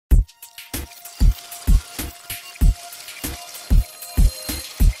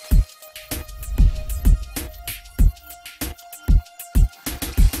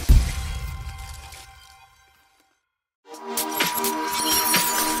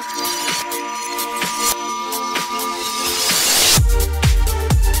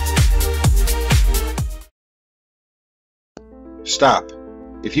stop.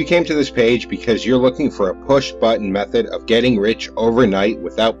 If you came to this page because you're looking for a push-button method of getting rich overnight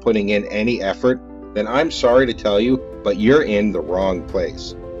without putting in any effort, then I'm sorry to tell you, but you're in the wrong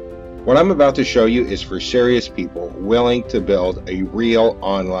place. What I'm about to show you is for serious people willing to build a real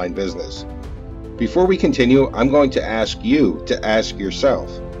online business. Before we continue, I'm going to ask you to ask yourself,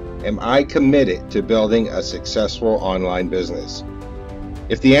 am I committed to building a successful online business?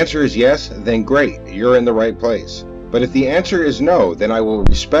 If the answer is yes, then great, you're in the right place. But if the answer is no, then I will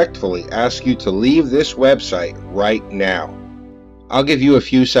respectfully ask you to leave this website right now. I'll give you a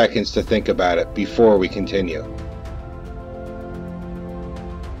few seconds to think about it before we continue.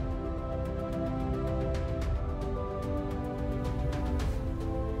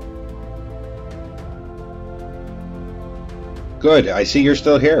 Good, I see you're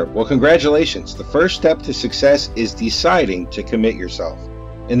still here. Well, congratulations. The first step to success is deciding to commit yourself.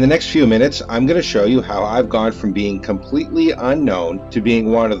 In the next few minutes, I'm going to show you how I've gone from being completely unknown to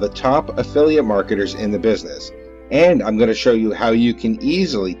being one of the top affiliate marketers in the business. And I'm going to show you how you can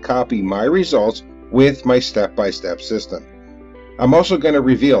easily copy my results with my step-by-step system. I'm also going to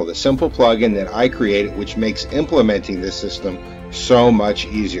reveal the simple plugin that I created which makes implementing this system so much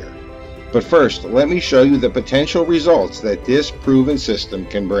easier. But first, let me show you the potential results that this proven system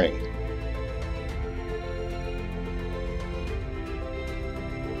can bring.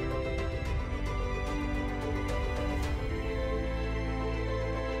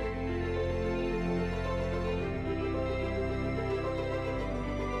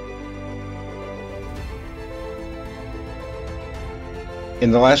 In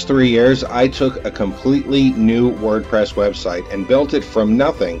the last 3 years, I took a completely new WordPress website and built it from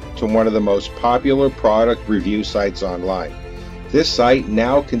nothing to one of the most popular product review sites online. This site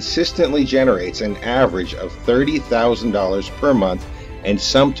now consistently generates an average of $30,000 per month and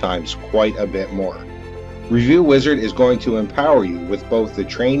sometimes quite a bit more. Review Wizard is going to empower you with both the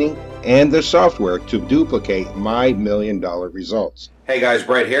training and the software to duplicate my $1 million results. Hey guys,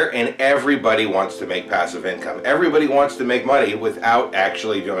 Brett here, and everybody wants to make passive income. Everybody wants to make money without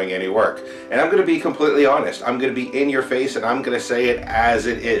actually doing any work. And I'm going to be completely honest. I'm going to be in your face and I'm going to say it as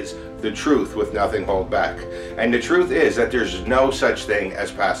it is. The truth with nothing held back. And the truth is that there's no such thing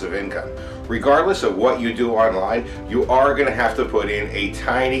as passive income. Regardless of what you do online, you are going to have to put in a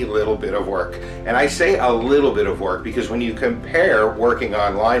tiny little bit of work. And I say a little bit of work because when you compare working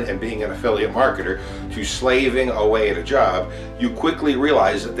online and being an affiliate marketer to slaving away at a job, you quickly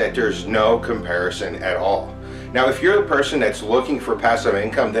realize that there's no comparison at all. Now, if you're a person that's looking for passive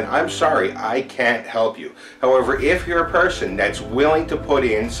income, then I'm sorry, I can't help you. However, if you're a person that's willing to put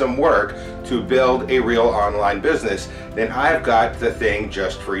in some work to build a real online business, then I've got the thing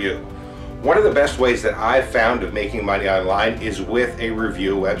just for you. One of the best ways that I've found of making money online is with a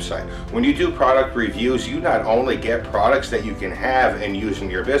review website. When you do product reviews, you not only get products that you can have and use in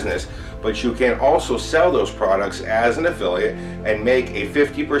your business, but you can also sell those products as an affiliate and make a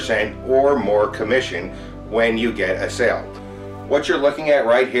 50% or more commission when you get a sale. What you're looking at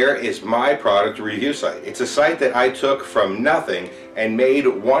right here is my product review site. It's a site that I took from nothing and made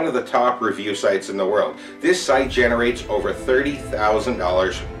one of the top review sites in the world. This site generates over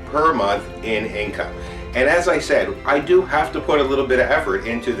 $30,000 per month in income. And as I said, I do have to put a little bit of effort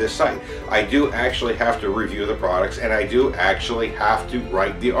into this site. I do actually have to review the products, and I do actually have to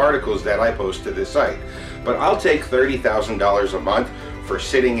write the articles that I post to this site. But I'll take $30,000 a month for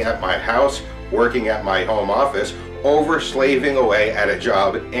sitting at my house, working at my home office, over slaving away at a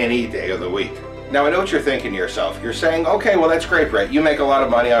job any day of the week. Now, I know what you're thinking to yourself. You're saying, okay, well, that's great, Brett. You make a lot of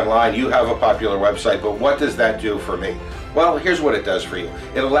money online, you have a popular website, but what does that do for me? Well, here's what it does for you.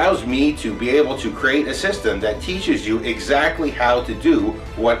 It allows me to be able to create a system that teaches you exactly how to do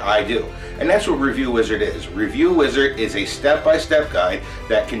what I do. And that's what Review Wizard is. Review Wizard is a step-by-step guide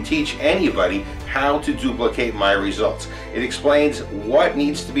that can teach anybody how to duplicate my results. It explains what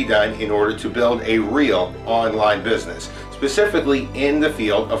needs to be done in order to build a real online business, specifically in the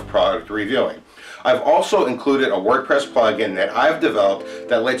field of product reviewing. I've also included a WordPress plugin that I've developed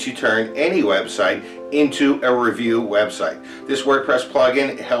that lets you turn any website into a review website. This WordPress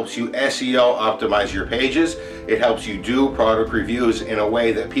plugin helps you SEO optimize your pages. It helps you do product reviews in a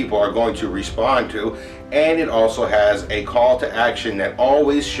way that people are going to respond to, and it also has a call to action that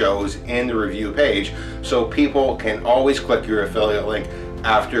always shows in the review page so people can always click your affiliate link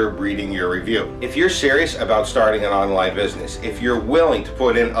after reading your review. If you're serious about starting an online business, if you're willing to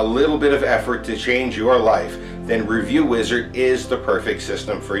put in a little bit of effort to change your life, then Review Wizard is the perfect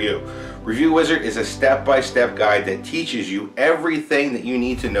system for you. Review Wizard is a step-by-step guide that teaches you everything that you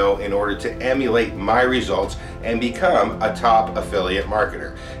need to know in order to emulate my results and become a top affiliate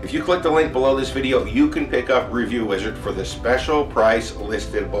marketer. If you click the link below this video, you can pick up Review Wizard for the special price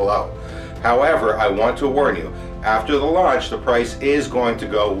listed below. However, I want to warn you, after the launch, the price is going to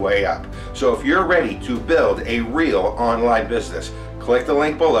go way up. So if you're ready to build a real online business, click the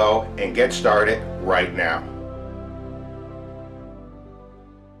link below and get started right now.